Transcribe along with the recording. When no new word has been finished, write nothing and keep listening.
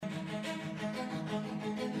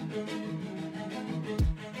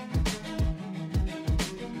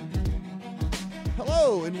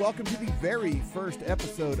Hello, and welcome to the very first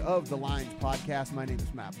episode of the Lines Podcast. My name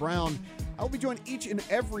is Matt Brown. I'll be joined each and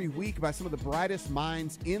every week by some of the brightest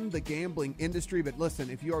minds in the gambling industry. But listen,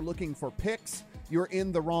 if you are looking for picks, you're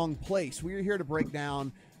in the wrong place. We are here to break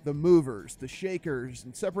down the movers, the shakers,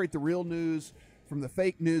 and separate the real news from the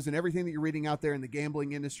fake news and everything that you're reading out there in the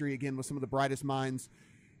gambling industry, again, with some of the brightest minds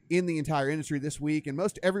in the entire industry this week. And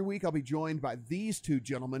most every week, I'll be joined by these two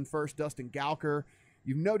gentlemen. First, Dustin Gouker.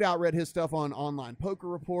 You've no doubt read his stuff on Online Poker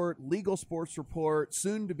Report, Legal Sports Report,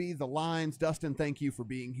 soon to be The Lines. Dustin, thank you for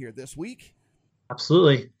being here this week.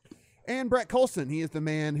 Absolutely. And Brett Colson, he is the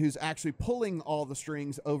man who's actually pulling all the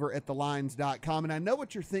strings over at thelines.com. And I know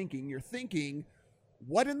what you're thinking. You're thinking,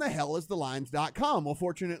 what in the hell is thelines.com? Well,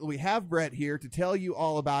 fortunately, we have Brett here to tell you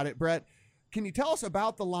all about it. Brett, can you tell us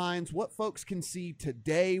about The Lines, what folks can see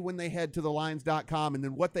today when they head to thelines.com, and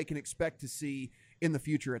then what they can expect to see in the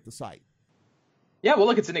future at the site? Yeah, well,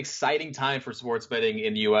 look, it's an exciting time for sports betting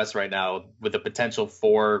in the U.S. right now with the potential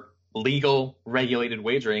for legal regulated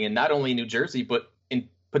wagering, and not only in New Jersey, but in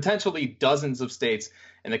potentially dozens of states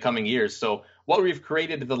in the coming years. So what we've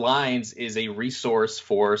created at The Lines is a resource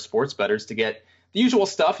for sports bettors to get the usual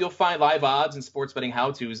stuff. You'll find live odds and sports betting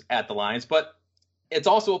how-tos at The Lines, but it's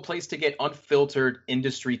also a place to get unfiltered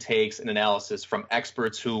industry takes and analysis from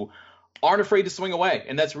experts who aren't afraid to swing away.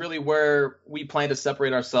 And that's really where we plan to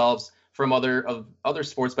separate ourselves from other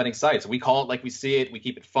sports betting sites. We call it like we see it. We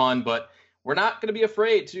keep it fun, but we're not going to be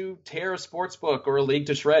afraid to tear a sports book or a league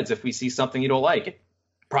to shreds if we see something you don't like.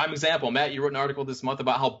 Prime example, Matt, you wrote an article this month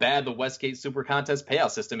about how bad the Westgate Super Contest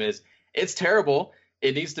payout system is. It's terrible.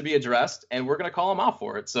 It needs to be addressed, and we're going to call them out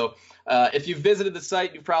for it. So if you've visited the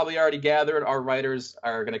site, you've probably already gathered our writers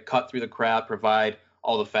are going to cut through the crowd, provide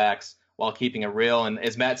all the facts while keeping it real. And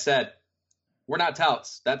as Matt said, we're not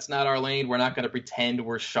touts. That's not our lane. We're not going to pretend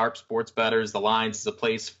we're sharp sports bettors. The Lines is a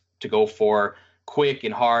place to go for quick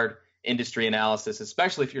and hard industry analysis,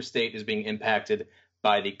 especially if your state is being impacted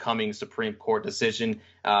by the coming Supreme Court decision.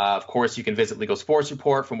 Of course, you can visit Legal Sports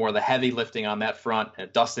Report for more of the heavy lifting on that front.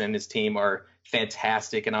 Dustin and his team are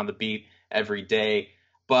fantastic and on the beat every day.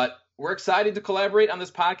 But we're excited to collaborate on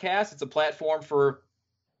this podcast. It's a platform for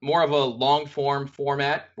more of a long-form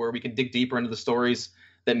format where we can dig deeper into the stories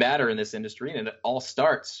that matter in this industry, and it all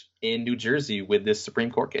starts in New Jersey with this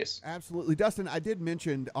Supreme Court case. Absolutely. Dustin, I did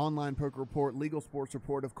mention Online Poker Report, Legal Sports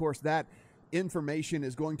Report. Of course, that information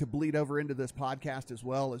is going to bleed over into this podcast as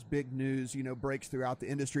well as big news, breaks throughout the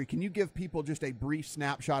industry. Can you give people just a brief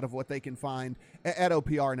snapshot of what they can find at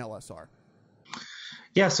OPR and LSR?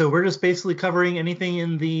 Yeah, so we're just basically covering anything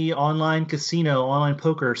in the online casino, online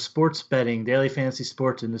poker, sports betting, daily fantasy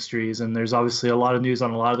sports industries. And there's obviously a lot of news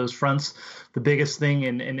on a lot of those fronts. The biggest thing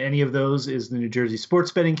in any of those is the New Jersey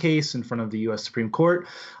sports betting case in front of the U.S. Supreme Court.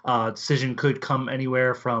 Decision could come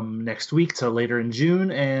anywhere from next week to later in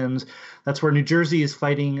June. And that's where New Jersey is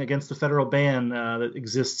fighting against the federal ban that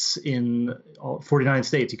exists in 49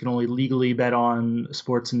 states. You can only legally bet on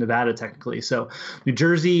sports in Nevada, technically. So New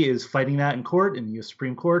Jersey is fighting that in court, in the U.S.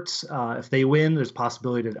 Supreme Court. If they win, there's a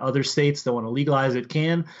possibility that other states that want to legalize it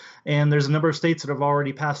can. And there's a number of states that have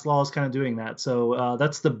already passed laws kind of doing that. So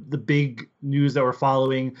that's the big news that we're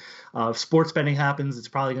following. If sports betting happens, it's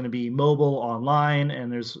probably going to be mobile, online,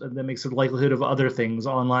 and that makes the likelihood of other things,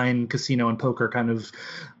 online, casino, and poker kind of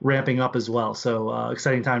ramping up as well. So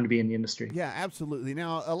exciting time to be in the industry. Yeah, absolutely.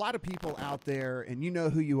 Now, a lot of people out there, and you know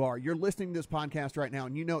who you are. You're listening to this podcast right now,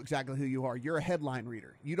 and you know exactly who you are. You're a headline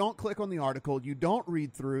reader. You don't click on the article. You don't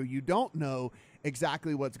read through. You don't know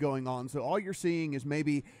exactly what's going on. So all you're seeing is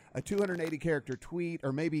maybe a 280-character tweet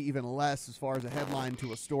or maybe even less as far as a headline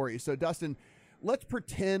to a story. So, Dustin, let's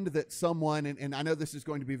pretend that someone, and I know this is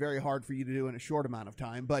going to be very hard for you to do in a short amount of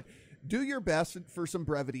time, but do your best for some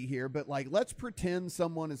brevity here. But, let's pretend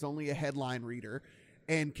someone is only a headline reader.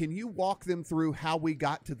 And can you walk them through how we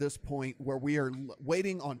got to this point where we are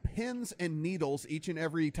waiting on pins and needles each and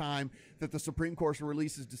every time that the Supreme Court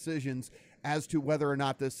releases decisions as to whether or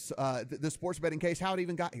not this sports betting case, how it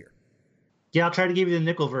even got here? Yeah, I'll try to give you the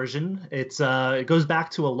nickel version. It goes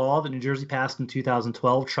back to a law that New Jersey passed in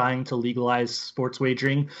 2012 trying to legalize sports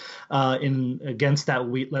wagering against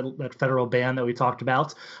that federal ban that we talked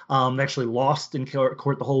about. They actually lost in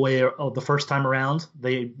court the whole way of the first time around.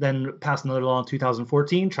 They then passed another law in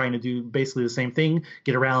 2014 trying to do basically the same thing,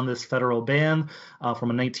 get around this federal ban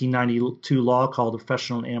from a 1992 law called the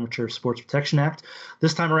Professional and Amateur Sports Protection Act.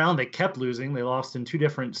 This time around, they kept losing. They lost in two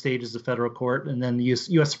different stages of federal court, and then the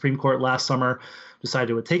U.S. Supreme Court last summer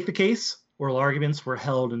decided to take the case. Oral arguments were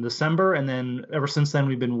held in December, and then ever since then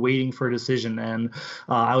we've been waiting for a decision. And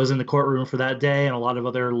I was in the courtroom for that day, and a lot of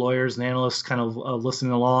other lawyers and analysts kind of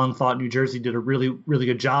listening along thought New Jersey did a really, really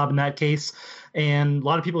good job in that case. and a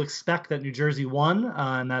lot of people expect that New Jersey won,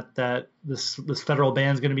 and that this federal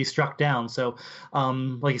ban is going to be struck down. So,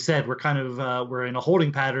 like I said, we're in a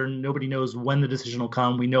holding pattern. Nobody knows when the decision will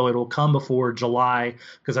come. We know it will come before July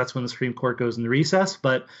because that's when the Supreme Court goes into recess,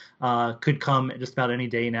 but could come just about any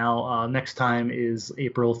day now. Next time is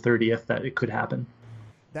April 30th that it could happen.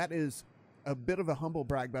 That is a bit of a humble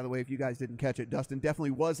brag, by the way, if you guys didn't catch it. Dustin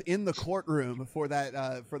definitely was in the courtroom for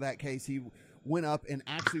that case. He went up and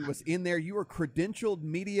actually was in there. You were credentialed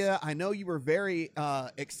media. I know you were very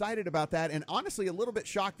excited about that, and honestly a little bit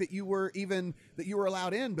shocked that you were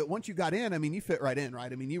allowed in. But once you got in, I mean, you fit right in,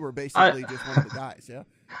 right? I mean, you were basically just one of the guys. Yeah.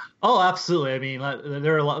 Oh, absolutely. I mean,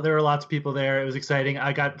 there were lots of people there. It was exciting.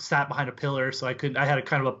 I got sat behind a pillar, so I had a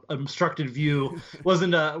kind of a obstructed view.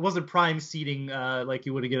 wasn't prime seating like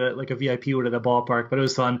you would get like a VIP would at a ballpark, but it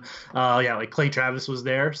was fun. Like Clay Travis was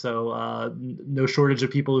there, so no shortage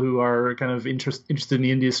of people who are kind of interested in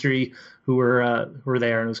the industry who were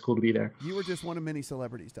there, and it was cool to be there. You were just one of many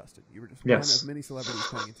celebrities, Dustin. You were just one of many celebrities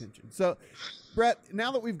paying attention. So, Brett,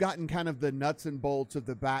 now that we've gotten kind of the nuts and bolts of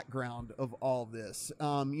the background of all this,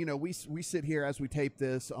 we sit here as we tape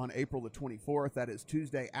this on April the 24th. That is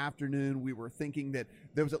Tuesday afternoon. We were thinking that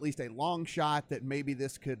there was at least a long shot that maybe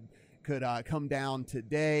this could come down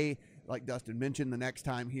today. Like Dustin mentioned, the next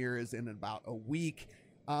time here is in about a week.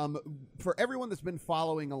 For everyone that's been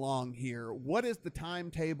following along here, what is the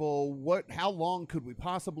timetable? How long could we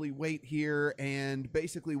possibly wait here? And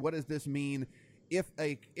basically, what does this mean if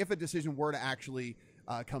a decision were to actually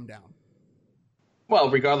come down? Well,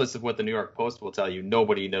 regardless of what the New York Post will tell you,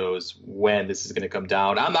 nobody knows when this is going to come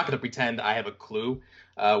down. I'm not going to pretend I have a clue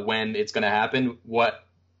when it's going to happen. What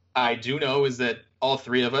I do know is that all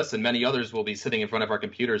three of us and many others will be sitting in front of our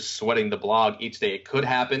computers sweating the blog each day it could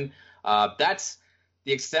happen. That's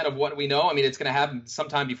the extent of what we know. I mean, it's going to happen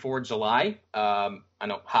sometime before July. I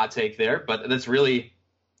know, hot take there, but that's really,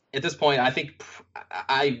 at this point, I think,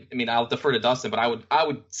 I mean, I'll defer to Dustin, but I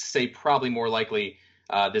would say probably more likely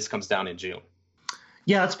this comes down in June.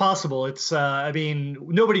 Yeah, it's possible. It's, I mean,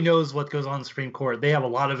 nobody knows what goes on in the Supreme Court. They have a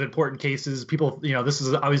lot of important cases. People, this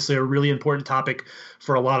is obviously a really important topic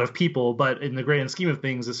for a lot of people, but in the grand scheme of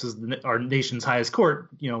things, this is our nation's highest court,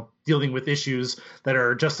 dealing with issues that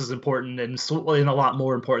are just as important and a lot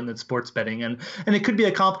more important than sports betting. And it could be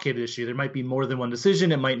a complicated issue. There might be more than one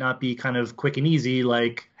decision. It might not be kind of quick and easy,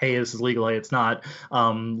 like, hey, this is legal, hey, it's not.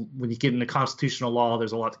 When you get into constitutional law,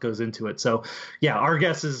 there's a lot that goes into it. So, yeah, our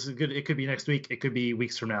guess is good. It could be next week. It could be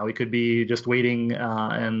weeks from now. We could be just waiting.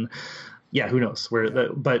 And, yeah, who knows?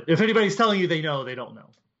 But if anybody's telling you they know, they don't know.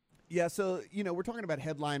 Yeah, so, we're talking about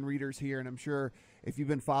headline readers here, and I'm sure if you've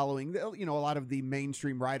been following, a lot of the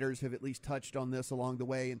mainstream writers have at least touched on this along the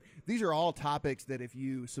way. And these are all topics that if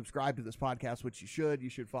you subscribe to this podcast, which you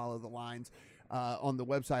should follow the lines on the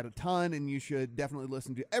website a ton, and you should definitely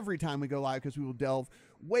listen to every time we go live because we will delve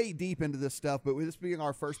way deep into this stuff. But with this being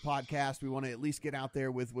our first podcast, we want to at least get out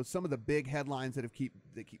there with some of the big headlines that keep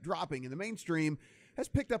dropping in the mainstream. Has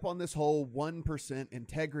picked up on this whole 1%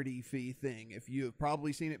 integrity fee thing. If you've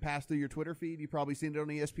probably seen it pass through your Twitter feed, you've probably seen it on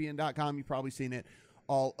ESPN.com, you've probably seen it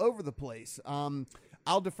all over the place. I'll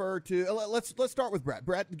defer to let's start with Brett.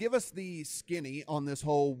 Brett, give us the skinny on this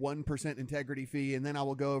whole 1% integrity fee, and then I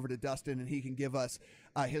will go over to Dustin and he can give us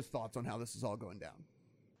his thoughts on how this is all going down.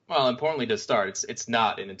 Well, importantly to start, it's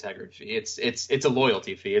not an integrity fee. It's a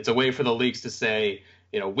loyalty fee. It's a way for the leagues to say,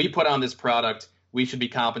 we put on this product. We should be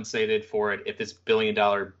compensated for it if this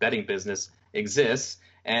billion-dollar betting business exists.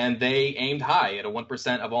 And they aimed high at a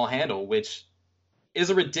 1% of all handle, which is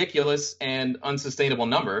a ridiculous and unsustainable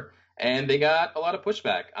number. And they got a lot of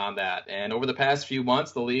pushback on that. And over the past few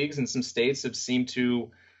months, the leagues in some states have seemed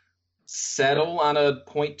to settle on a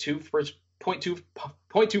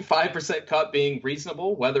 0.25% cut being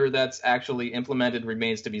reasonable. Whether that's actually implemented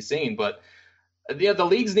remains to be seen. But the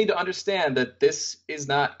leagues need to understand that this is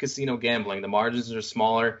not casino gambling. The margins are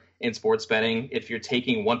smaller in sports betting. If you're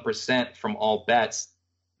taking 1% from all bets,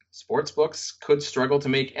 sports books could struggle to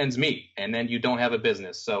make ends meet, and then you don't have a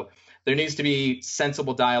business. So there needs to be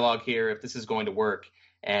sensible dialogue here if this is going to work,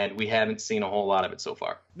 and we haven't seen a whole lot of it so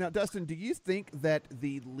far. Now, Dustin, do you think that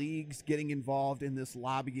the leagues getting involved in this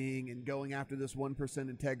lobbying and going after this 1%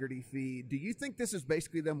 integrity fee, do you think this is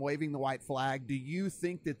basically them waving the white flag? Do you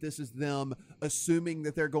think that this is them assuming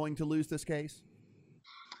that they're going to lose this case?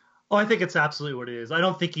 Oh, I think it's absolutely what it is. I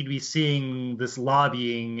don't think you'd be seeing this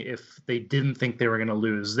lobbying if they didn't think they were going to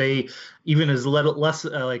lose. They, even as less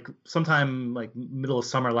like sometime like middle of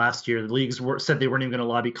summer last year, the leagues said they weren't even going to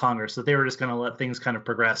lobby Congress, that they were just going to let things kind of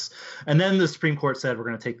progress. And then the Supreme Court said we're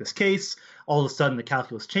going to take this case. All of a sudden, the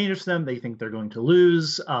calculus changes for them. They think they're going to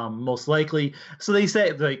lose, most likely. So they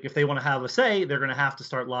say, like, if they want to have a say, they're going to have to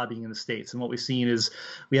start lobbying in the states. And what we've seen is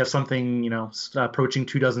we have something, approaching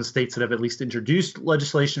 24 states that have at least introduced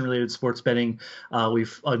legislation related to sports betting.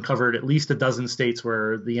 We've uncovered at least a dozen states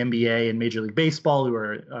where the NBA and Major League Baseball, who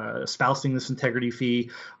are espousing this integrity fee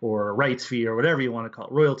or rights fee or whatever you want to call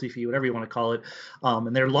it, royalty fee, whatever you want to call it,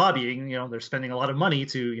 and they're lobbying. They're spending a lot of money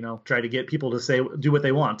to, try to get people to say do what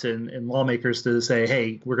they want, and lawmakers to say,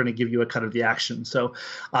 hey, we're going to give you a cut of the action. So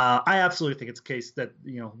I absolutely think it's a case that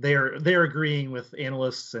they're agreeing with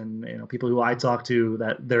analysts and people who I talk to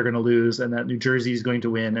that they're going to lose and that New Jersey is going to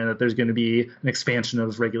win and that there's going to be an expansion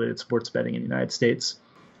of regulated sports betting in the United States.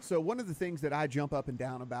 So one of the things that I jump up and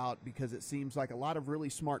down about, because it seems like a lot of really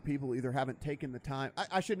smart people either haven't taken the time,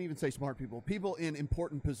 I shouldn't even say smart people in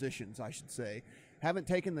important positions, I should say, haven't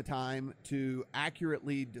taken the time to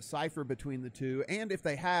accurately decipher between the two. And if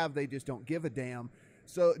they have, they just don't give a damn.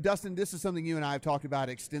 So Dustin, this is something you and I have talked about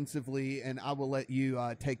extensively, and I will let you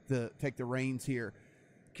take the reins here.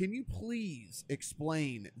 Can you please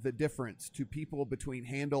explain the difference to people between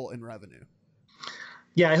handle and revenue?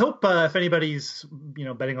 Yeah, I hope if anybody's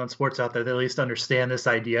betting on sports out there, they at least understand this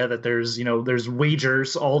idea that there's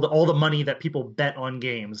wagers, all the money that people bet on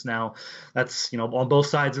games. Now, that's on both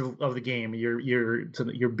sides of the game. You're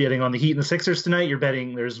betting on the Heat and the Sixers tonight. You're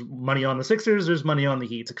betting there's money on the Sixers, there's money on the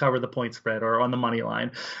Heat to cover the point spread or on the money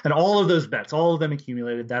line, and all of those bets, all of them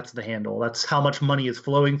accumulated. That's the handle. That's how much money is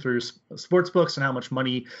flowing through sports books and how much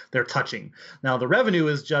money they're touching. Now, the revenue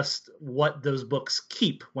is just what those books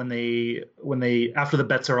keep when they after the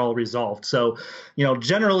bets are all resolved. So,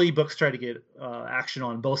 generally books try to get action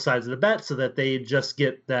on both sides of the bet so that they just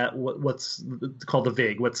get that what's called the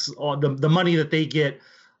VIG, what's the money that they get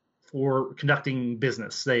for conducting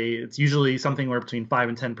business. It's usually something where between 5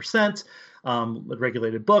 and 10% with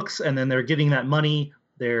regulated books, and then they're getting that money.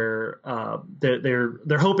 They're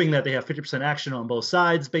hoping that they have 50% action on both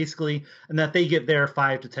sides, basically, and that they get their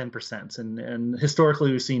 5 to 10%. And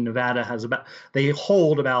historically, we've seen Nevada they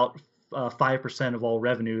hold about 5% of all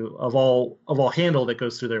revenue of all handle that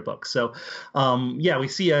goes through their books. So, we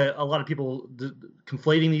see a lot of people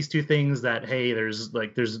conflating these two things. That hey, there's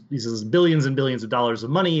these billions and billions of dollars of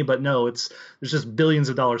money, but no, there's just billions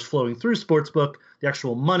of dollars flowing through sportsbook. The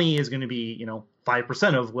actual money is going to be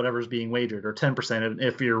 5% of whatever's being wagered, or 10%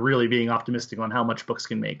 if you're really being optimistic on how much books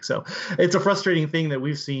can make. So it's a frustrating thing that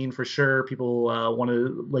we've seen for sure. People want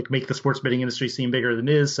to make the sports betting industry seem bigger than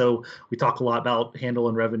it is. So we talk a lot about handle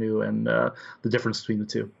and revenue and the difference between the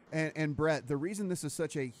two. And Brett, the reason this is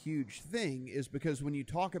such a huge thing is because when you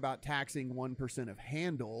talk about taxing 1% of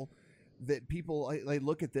handle, that people, they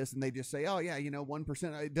look at this and they just say, oh yeah,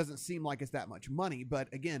 1%, it doesn't seem like it's that much money.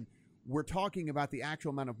 But again, we're talking about the actual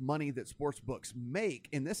amount of money that sports books make,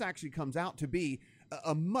 and this actually comes out to be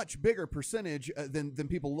a much bigger percentage than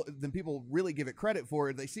people really give it credit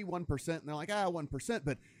for. They see 1% and they're like, 1%,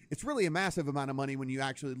 but it's really a massive amount of money when you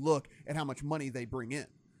actually look at how much money they bring in.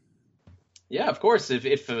 Yeah, of course. If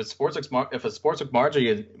a sportsbook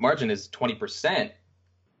margin is 20%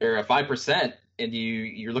 or a 5%, and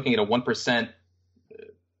you're looking at a 1%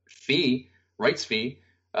 rights fee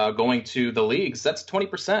going to the leagues, that's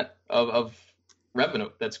 20% of revenue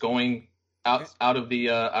that's going out of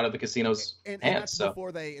the casino's hands. That's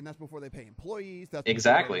before they pay employees. That's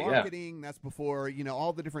exactly marketing. Yeah. That's before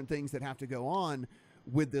all the different things that have to go on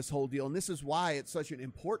with this whole deal. And this is why it's such an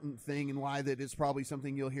important thing, and why that is probably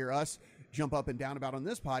something you'll hear us jump up and down about on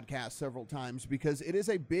this podcast several times, because it is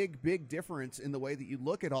a big difference in the way that you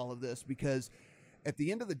look at all of this. Because at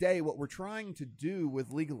the end of the day, what we're trying to do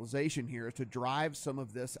with legalization here is to drive some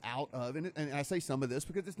of this out of, and I say some of this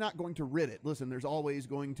because it's not going to rid it. Listen, there's always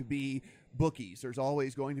going to be bookies. There's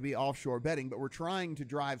always going to be offshore betting, but we're trying to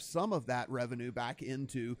drive some of that revenue back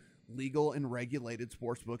into legal and regulated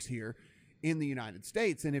sports books here in the United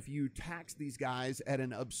States. And if you tax these guys at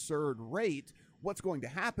an absurd rate, what's going to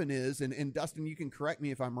happen is, and Dustin, you can correct me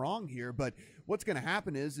if I'm wrong here, but what's going to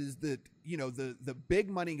happen is that, the big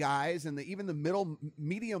money guys and even the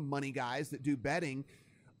medium money guys that do betting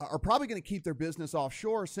are probably going to keep their business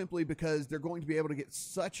offshore, simply because they're going to be able to get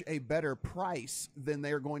such a better price than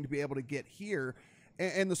they're going to be able to get here.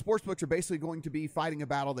 And the sports books are basically going to be fighting a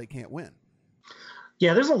battle they can't win.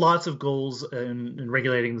 Yeah, there's a lots of goals in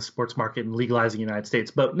regulating the sports market and legalizing the United States.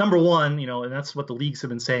 But number one, and that's what the leagues have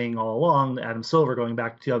been saying all along, Adam Silver going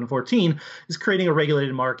back to 2014, is creating a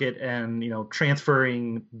regulated market and,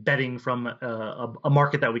 transferring betting from a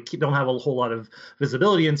market that we don't have a whole lot of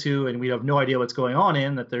visibility into and we have no idea what's going on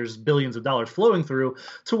in, that there's billions of dollars flowing through,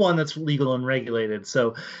 to one that's legal and regulated.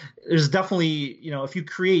 So there's definitely, if you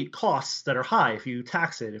create costs that are high, if you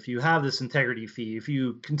tax it, if you have this integrity fee, if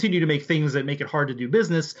you continue to make things that make it hard to do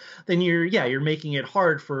business, then you're making it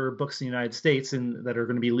hard for books in the United States and that are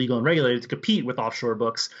going to be legal and regulated to compete with offshore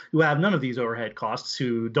books who have none of these overhead costs,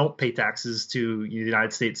 who don't pay taxes to the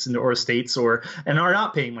United States or states and are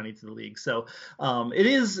not paying money to the league. So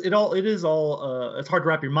it's hard to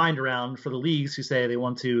wrap your mind around for the leagues who say they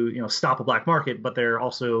want to stop a black market, but they're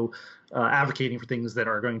also advocating for things that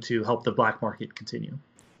are going to help the black market continue.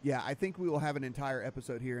 Yeah, I think we will have an entire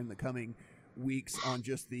episode here in the coming weeks on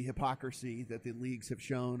just the hypocrisy that the leagues have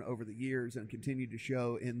shown over the years and continue to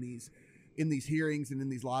show in these hearings and in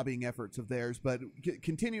these lobbying efforts of theirs. But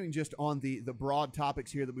continuing just on the broad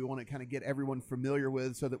topics here that we want to kind of get everyone familiar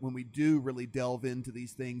with, so that when we do really delve into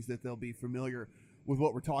these things, that they'll be familiar with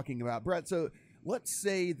what we're talking about. Brett, so let's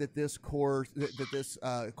say that this court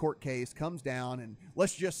case comes down, and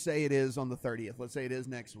let's just say it is on the 30th. Let's say it is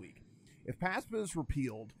next week. If PASPA is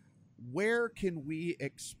repealed, where can we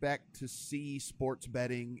expect to see sports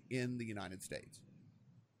betting in the United States?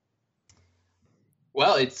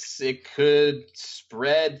 Well, it could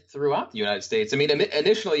spread throughout the United States. I mean,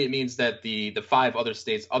 initially it means that the 5 other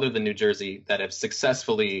states other than New Jersey that have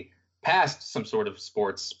successfully passed some sort of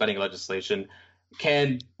sports betting legislation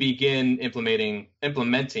can begin implementing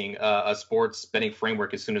a sports betting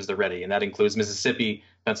framework as soon as they're ready. And that includes Mississippi,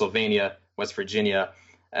 Pennsylvania, West Virginia.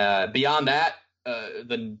 Beyond that,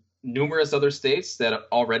 the numerous other states that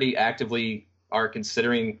already actively are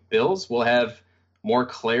considering bills will have more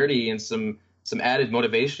clarity and some added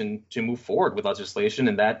motivation to move forward with legislation,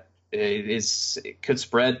 and that it could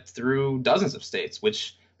spread through dozens of states,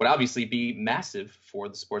 which would obviously be massive for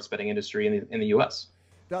the sports betting industry in the U.S.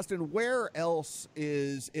 Dustin, where else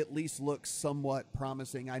at least looks somewhat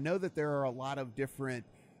promising? I know that there are a lot of different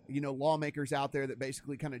lawmakers out there that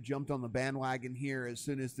basically kind of jumped on the bandwagon here as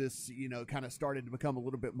soon as this, kind of started to become a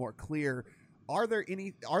little bit more clear. Are there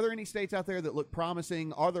any states out there that look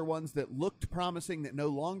promising? Are there ones that looked promising that no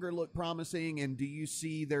longer look promising? And do you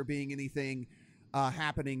see there being anything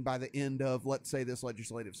happening by the end of, let's say, this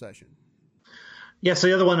legislative session? Yeah, so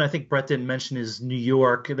the other one I think Brett didn't mention is New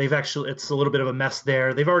York. It's a little bit of a mess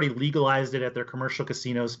there. They've already legalized it at their commercial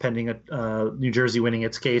casinos pending New Jersey winning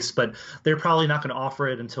its case, but they're probably not going to offer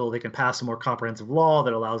it until they can pass a more comprehensive law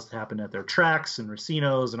that allows it to happen at their tracks and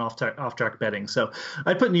racinos and off-track betting. So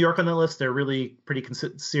I'd put New York on the list. They're really pretty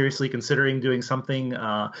seriously considering doing something.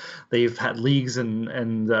 They've had leagues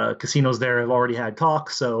and casinos there have already had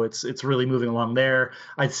talks, so it's really moving along there.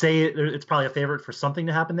 I'd say it's probably a favorite for something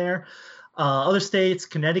to happen there. Other states,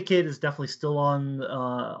 Connecticut is definitely still on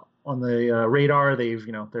the radar.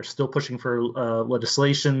 They're still pushing for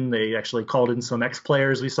legislation. They actually called in some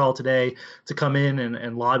ex-players we saw today to come in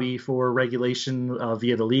and lobby for regulation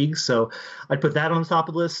via the league. So I'd put that on the top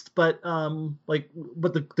of the list. But the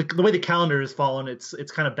way the calendar has fallen, it's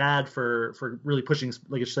kind of bad for really pushing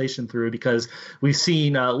legislation through, because we've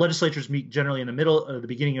seen legislatures meet generally in the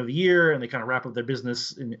beginning of the year, and they kind of wrap up their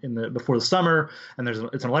business before the summer. And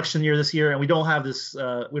it's an election year this year, and we don't have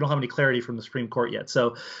any clarity from the Supreme Court yet.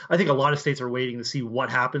 So I think a lot of states are waiting to see what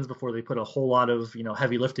happens before they put a whole lot of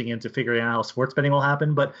heavy lifting into figuring out how sports betting will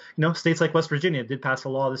happen. But states like West Virginia did pass a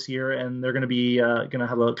law this year, and they're going to be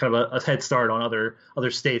have a kind of a head start on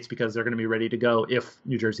other states, because they're going to be ready to go if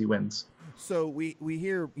New Jersey wins. So we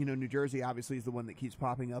hear New Jersey obviously is the one that keeps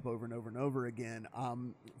popping up over and over and over again.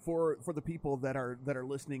 For the people that are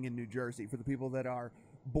listening in New Jersey, for the people that are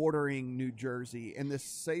bordering New Jersey, and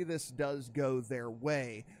this does go their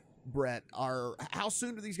way, Brett, how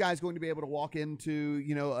soon are these guys going to be able to walk into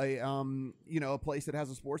a place that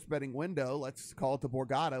has a sports betting window? Let's call it the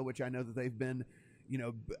Borgata, which I know that they've been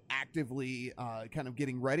actively kind of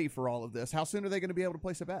getting ready for all of this. How soon are they going to be able to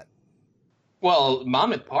place a bet? Well,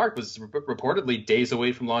 Monmouth Park was reportedly days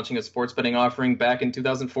away from launching a sports betting offering back in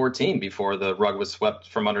 2014 before the rug was swept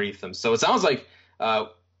from underneath them. So it sounds like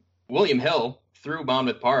William Hill through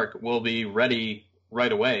Monmouth Park will be ready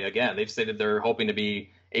right away. Again, they've stated they're hoping to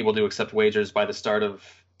be able to accept wagers by the start of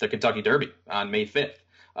the Kentucky Derby on May 5th.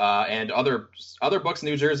 And other books in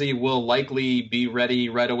New Jersey will likely be ready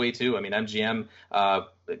right away too. I mean, MGM,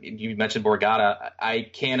 you mentioned Borgata. I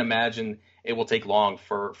can't imagine it will take long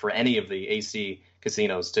for any of the AC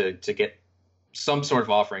casinos to get some sort of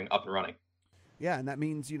offering up and running. Yeah, and that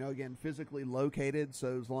means, again, physically located.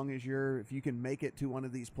 So as long as if you can make it to one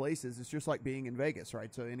of these places, it's just like being in Vegas,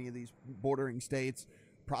 right? So any of these bordering states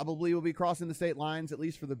probably will be crossing the state lines, at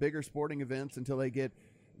least for the bigger sporting events, until they get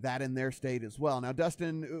that in their state as well. Now,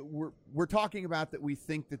 Dustin, we're talking about that we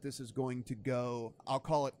think that this is going to go, I'll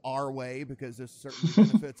call it our way, because this certainly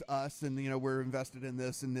benefits us, and, we're invested in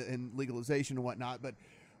this and in legalization and whatnot. But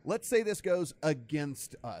let's say this goes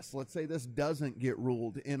against us. Let's say this doesn't get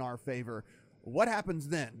ruled in our favor. What happens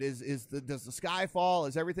then? Does the sky fall?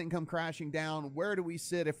 Does everything come crashing down? Where do we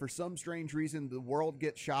sit if for some strange reason the world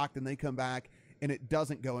gets shocked and they come back and it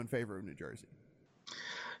doesn't go in favor of New Jersey?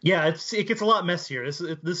 Yeah, it gets a lot messier. This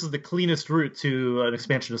is the cleanest route to an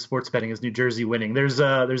expansion of sports betting is New Jersey winning. There's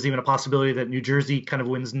even a possibility that New Jersey kind of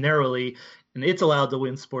wins narrowly, and it's allowed to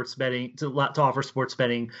win sports betting, to offer sports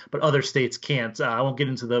betting, but other states can't. I won't get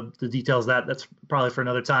into the details of that. That's probably for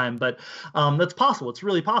another time, but that's possible. It's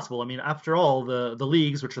really possible. I mean, after all, the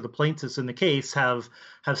leagues, which are the plaintiffs in the case, have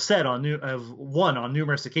won on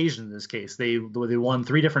numerous occasions in this case. They won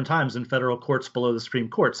 3 different times in federal courts below the Supreme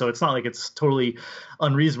Court. So it's not like it's totally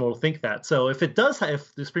unreasonable to think that. So if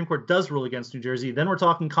the Supreme Court does rule against New Jersey, then we're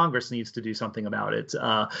talking Congress needs to do something about it.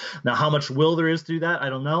 Now, how much will there is to do that? I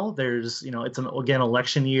don't know. There's, it's again,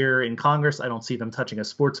 election year in Congress. I don't see them touching a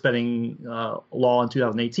sports betting law in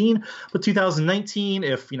 2018, but 2019,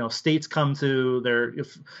 if, states come to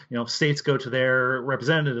states go to their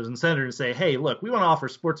representatives and senators and say, hey, look, we want to offer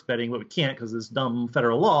sports betting, but we can't because of this dumb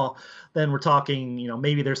federal law, then we're talking,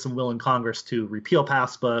 maybe there's some will in Congress to repeal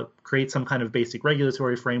PASPA, create some kind of basic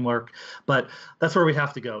regulatory framework. But that's where we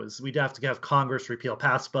have to go, is we'd have to have Congress repeal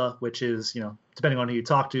PASPA, which is, depending on who you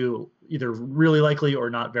talk to, either really likely or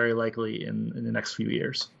not very likely in the next few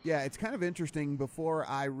years. Yeah, it's kind of interesting. Before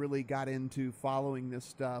I really got into following this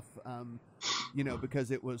stuff,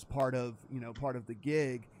 because it was part of the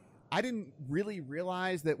gig, I didn't really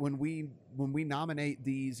realize that when we nominate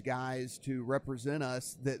these guys to represent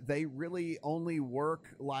us, that they really only work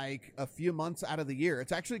like a few months out of the year.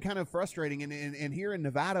 It's actually kind of frustrating. And here in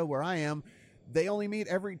Nevada, where I am, they only meet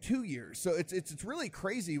every 2 years. So it's really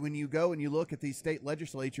crazy when you go and you look at these state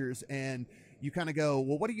legislatures and you kind of go,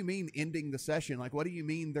 well, what do you mean ending the session? Like, what do you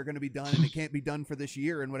mean they're going to be done and it can't be done for this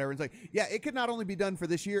year and whatever? It's like, yeah, it could not only be done for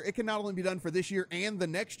this year, it can not only be done for this year and the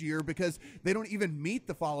next year, because they don't even meet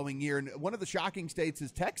the following year. And one of the shocking states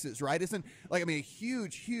is Texas, right? Isn't a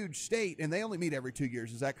huge, huge state, and they only meet every 2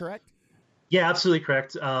 years. Is that correct? Yeah, absolutely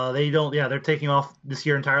correct. They're taking off this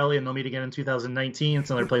year entirely, and they'll meet again in 2019. It's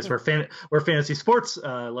another place where fantasy sports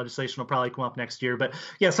legislation will probably come up next year. But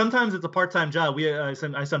yeah, sometimes it's a part-time job. I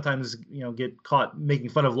sometimes get caught making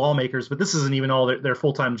fun of lawmakers, but this isn't even all their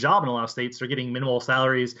full-time job in a lot of states. They're getting minimal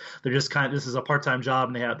salaries. They're just this is a part-time job,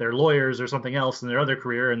 and they have their lawyers or something else in their other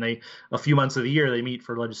career, and a few months of the year they meet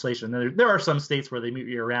for legislation. And there are some states where they meet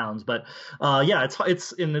year-round, but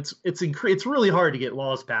it's really hard to get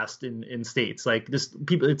laws passed in states. Like just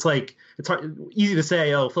people, it's hard, easy to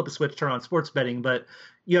say, oh, flip a switch, turn on sports betting, but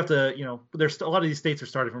you have to, there's a lot of these states are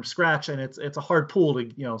starting from scratch, and it's a hard pull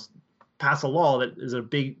to, pass a law that is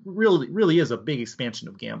really is a big expansion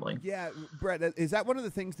of gambling. Yeah, Brett, is that one of the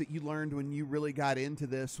things that you learned when you really got into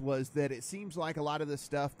this, was that it seems like a lot of this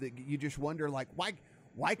stuff that you just wonder, like,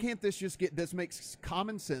 why can't this just this makes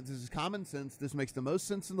common sense. This is common sense. This makes the most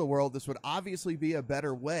sense in the world. This would obviously be a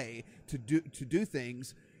better way to do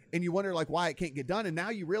things. And you wonder, like, why it can't get done. And now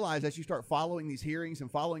you realize, as you start following these hearings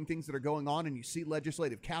and following things that are going on, and you see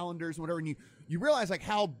legislative calendars and whatever, and you realize, like,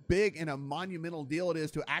 how big and a monumental deal it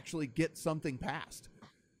is to actually get something passed.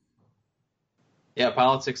 Yeah,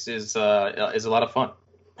 politics is a lot of fun.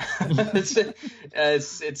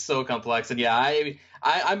 it's so complex, and yeah,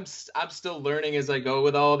 I'm still learning as I go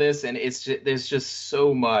with all this, and there's just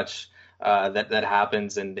so much that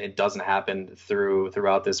happens and it doesn't happen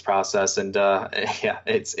throughout this process. And yeah,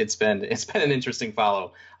 it's been an interesting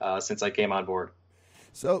follow since I came on board.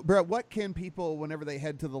 So, Brett, what can people, whenever they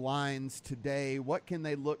head to the lines today, what can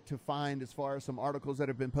they look to find as far as some articles that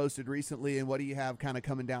have been posted recently, and what do you have kind of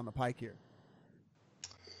coming down the pike here?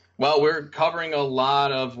 Well, we're covering a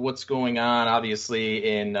lot of what's going on,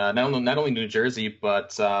 obviously, in not only New Jersey,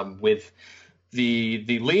 but with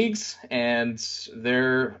the leagues and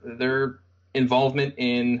their involvement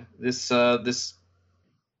in this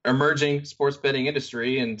emerging sports betting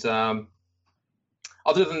industry. And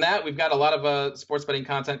other than that, we've got a lot of sports betting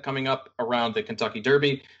content coming up around the Kentucky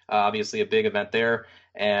Derby, obviously a big event there,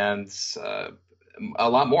 and a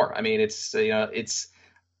lot more. I mean, it's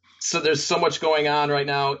so there's so much going on right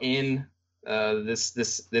now in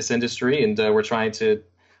this industry, and we're trying to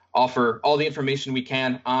offer all the information we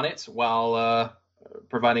can on it while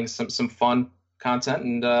providing some fun content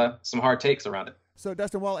and some hard takes around it. So,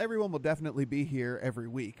 Dustin, while everyone will definitely be here every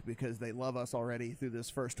week because they love us already through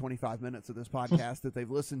this first 25 minutes of this podcast that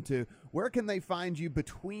they've listened to, where can they find you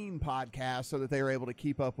between podcasts so that they are able to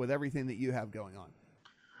keep up with everything that you have going on?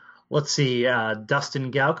 Let's see,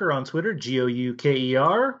 Dustin Gouker on Twitter,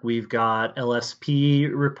 Gouker. We've got LSP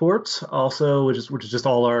Reports also, which is just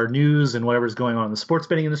all our news and whatever's going on in the sports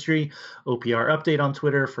betting industry. OPR Update on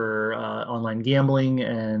Twitter for online gambling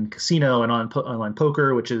and casino and online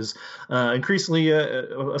poker, which is increasingly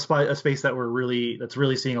a space that that's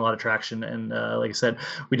really seeing a lot of traction. And like I said,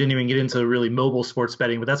 we didn't even get into really mobile sports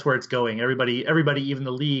betting, but that's where it's going. Everybody, even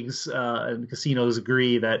the leagues and casinos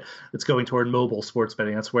agree that it's going toward mobile sports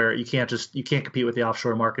betting. That's where you can't compete with the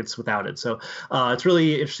offshore markets without it. So it's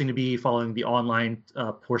really interesting to be following the online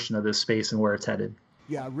portion of this space and where it's headed.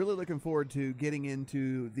 Yeah, really looking forward to getting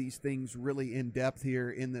into these things really in depth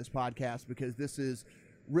here in this podcast, because this is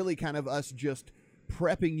really kind of us just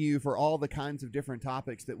prepping you for all the kinds of different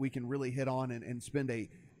topics that we can really hit on and spend a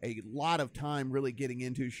lot of time really getting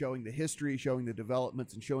into, showing the history, showing the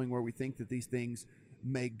developments, and showing where we think that these things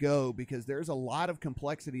may go, because there's a lot of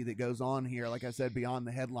complexity that goes on here, like I said, beyond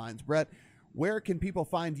the headlines. Brett, where can people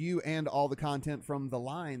find you and all the content from the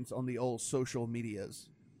lines on the old social medias?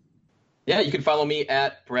 Yeah, you can follow me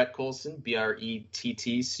at Brett Colson, BrettCollson,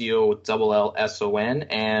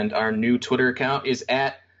 and our new Twitter account is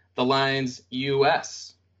at The Lines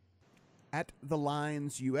US. At The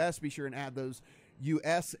Lines US. Be sure and add those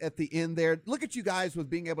US at the end there. Look at you guys with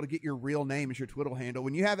being able to get your real name as your Twitter handle.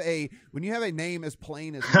 When you have a name as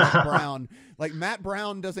plain as Matt Brown, like Matt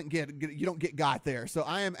Brown you don't get got there. So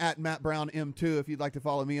I am at Matt Brown M2 if you'd like to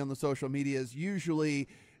follow me on the social medias. Usually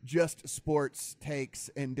just sports takes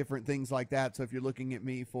and different things like that. So if you're looking at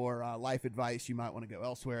me for life advice, you might want to go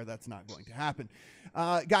elsewhere. That's not going to happen.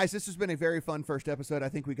 Guys, this has been a very fun first episode. I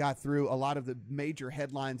think we got through a lot of the major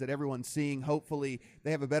headlines that everyone's seeing. Hopefully they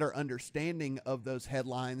have a better understanding of those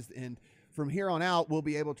headlines. And from here on out, we'll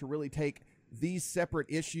be able to really take these separate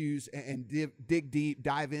issues and dig deep,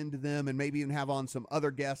 dive into them, and maybe even have on some other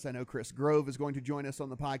guests. I know Chris Grove is going to join us on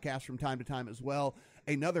the podcast from time to time as well.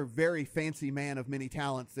 Another very fancy man of many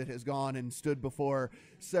talents that has gone and stood before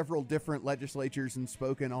several different legislatures and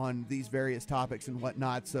spoken on these various topics and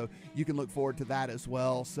whatnot. So you can look forward to that as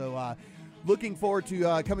well. So looking forward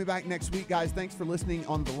to coming back next week, guys. Thanks for listening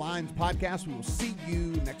on the Lines podcast. We will see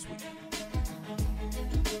you next week.